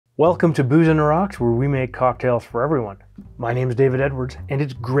Welcome to Booze and the Rocks, where we make cocktails for everyone. My name is David Edwards, and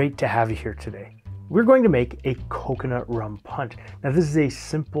it's great to have you here today. We're going to make a coconut rum punch. Now, this is a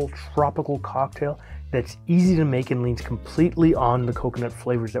simple tropical cocktail that's easy to make and leans completely on the coconut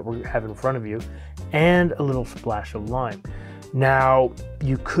flavors that we have in front of you, and a little splash of lime. Now,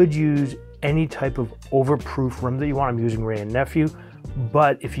 you could use any type of overproof rum that you want. I'm using Wray & Nephew,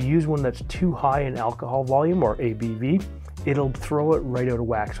 but if you use one that's too high in alcohol volume or ABV, it'll throw it right out of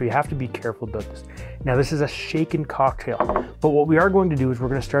whack. So you have to be careful about this. Now, this is a shaken cocktail, but what we are going to do is we're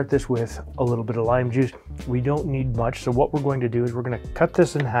going to start this with a little bit of lime juice. We don't need much. So what we're going to do is we're going to cut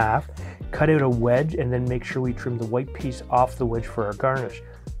this in half, cut out a wedge, and then make sure we trim the white piece off the wedge for our garnish.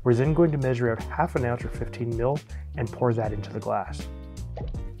 We're then going to measure out half an ounce or 15 mil and pour that into the glass.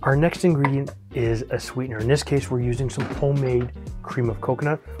 Our next ingredient is a sweetener. In this case, we're using some homemade cream of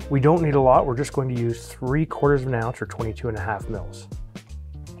coconut. We don't need a lot. We're just going to use 3/4 of an ounce or 22.5 mils.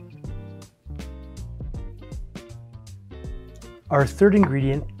 Our third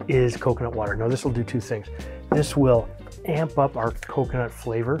ingredient is coconut water. Now, this will do two things. This will amp up our coconut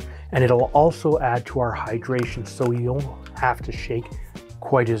flavor, and it'll also add to our hydration, so you don't have to shake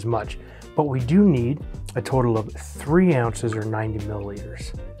quite as much. But we do need a total of 3 ounces or 90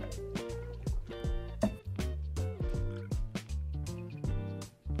 milliliters.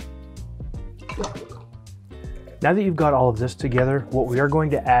 Now that you've got all of this together, what we are going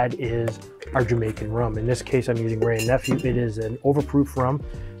to add is our Jamaican rum. In this case, I'm using Wray & Nephew. It is an overproof rum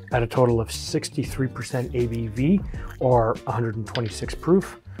at a total of 63% ABV or 126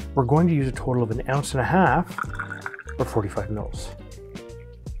 proof. We're going to use a total of 1.5 ounces or 45 mils.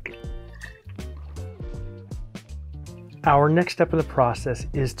 Our next step in the process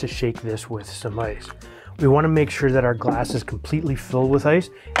is to shake this with some ice. We want to make sure that our glass is completely filled with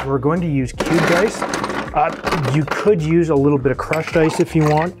ice, and we're going to use cubed ice. You could use a little bit of crushed ice if you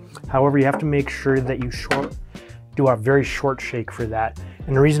want. However, you have to make sure that you do a very short shake for that.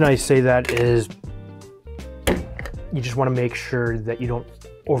 And the reason I say that is you just want to make sure that you don't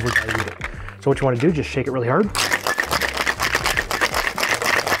over dilute it. So what you want to do, just shake it really hard.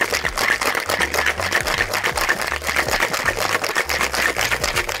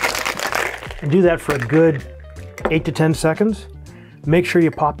 And do that for a good 8 to 10 seconds. Make sure you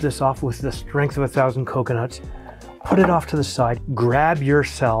pop this off with the strength of 1,000 coconuts. Put it off to the side. Grab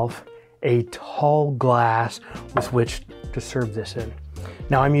yourself a tall glass with which to serve this in.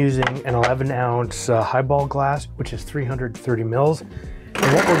 Now, I'm using an 11-ounce highball glass, which is 330 mils.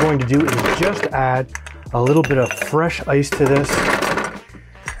 And what we're going to do is just add a little bit of fresh ice to this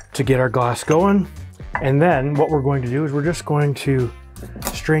to get our glass going. And then what we're going to do is we're just going to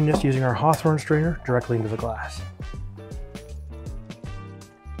strain this using our Hawthorne strainer directly into the glass.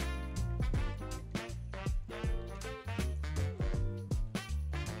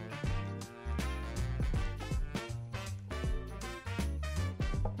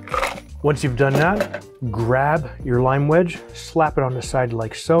 Once you've done that, grab your lime wedge, slap it on the side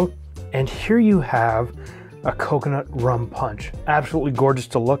like so, and here you have a coconut rum punch. Absolutely gorgeous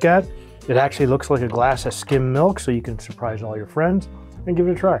to look at. It actually looks like a glass of skim milk, so you can surprise all your friends and give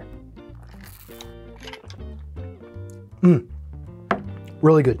it a try.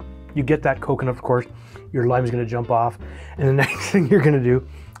 Really good. You get that coconut, of course, your lime is going to jump off, and the next thing you're going to do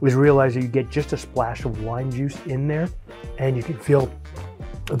is realize that you get just a splash of lime juice in there, and you can feel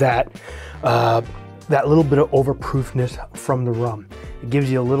that that little bit of overproofness from the rum. It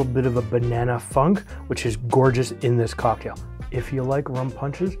gives you a little bit of a banana funk, which is gorgeous in this cocktail. If you like rum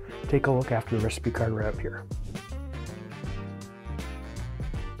punches, take a look after the recipe card right up here.